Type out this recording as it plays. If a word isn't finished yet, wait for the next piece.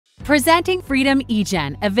Presenting Freedom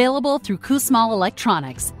eGEN, available through Kusmal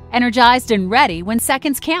Electronics, energized and ready when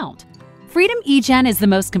seconds count. Freedom eGEN is the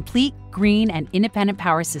most complete, green, and independent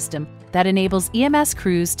power system that enables EMS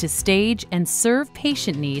crews to stage and serve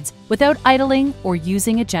patient needs without idling or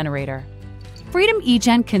using a generator. Freedom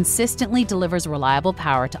eGEN consistently delivers reliable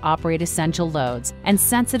power to operate essential loads and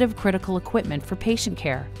sensitive critical equipment for patient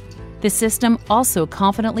care. The system also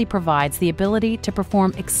confidently provides the ability to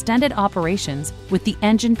perform extended operations with the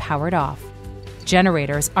engine powered off.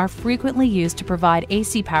 Generators are frequently used to provide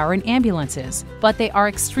AC power in ambulances, but they are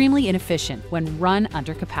extremely inefficient when run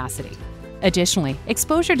under capacity. Additionally,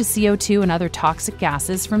 exposure to CO2 and other toxic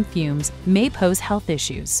gases from fumes may pose health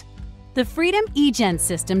issues. The Freedom eGEN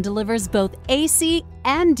system delivers both AC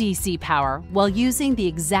and DC power while using the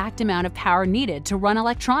exact amount of power needed to run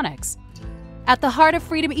electronics. At the heart of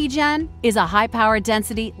Freedom eGEN is a high-power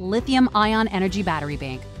density lithium-ion energy battery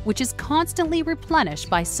bank, which is constantly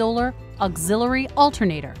replenished by solar auxiliary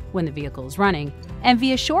alternator when the vehicle is running and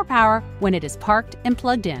via shore power when it is parked and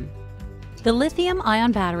plugged in. The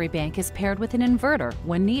lithium-ion battery bank is paired with an inverter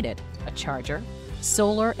when needed, a charger,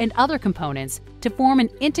 solar, and other components to form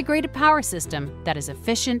an integrated power system that is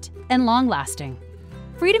efficient and long-lasting.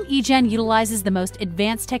 Freedom eGEN utilizes the most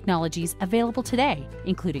advanced technologies available today,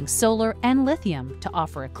 including solar and lithium, to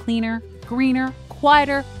offer a cleaner, greener,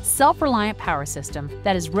 quieter, self-reliant power system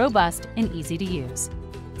that is robust and easy to use.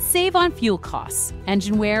 Save on fuel costs,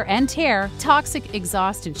 engine wear and tear, toxic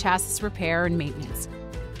exhaust and chassis repair and maintenance.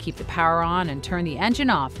 Keep the power on and turn the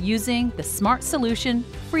engine off using the smart solution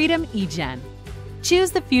Freedom eGEN.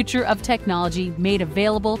 Choose the future of technology made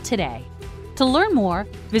available today. To learn more,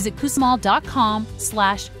 visit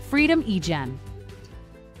kusmal.com/freedomegen.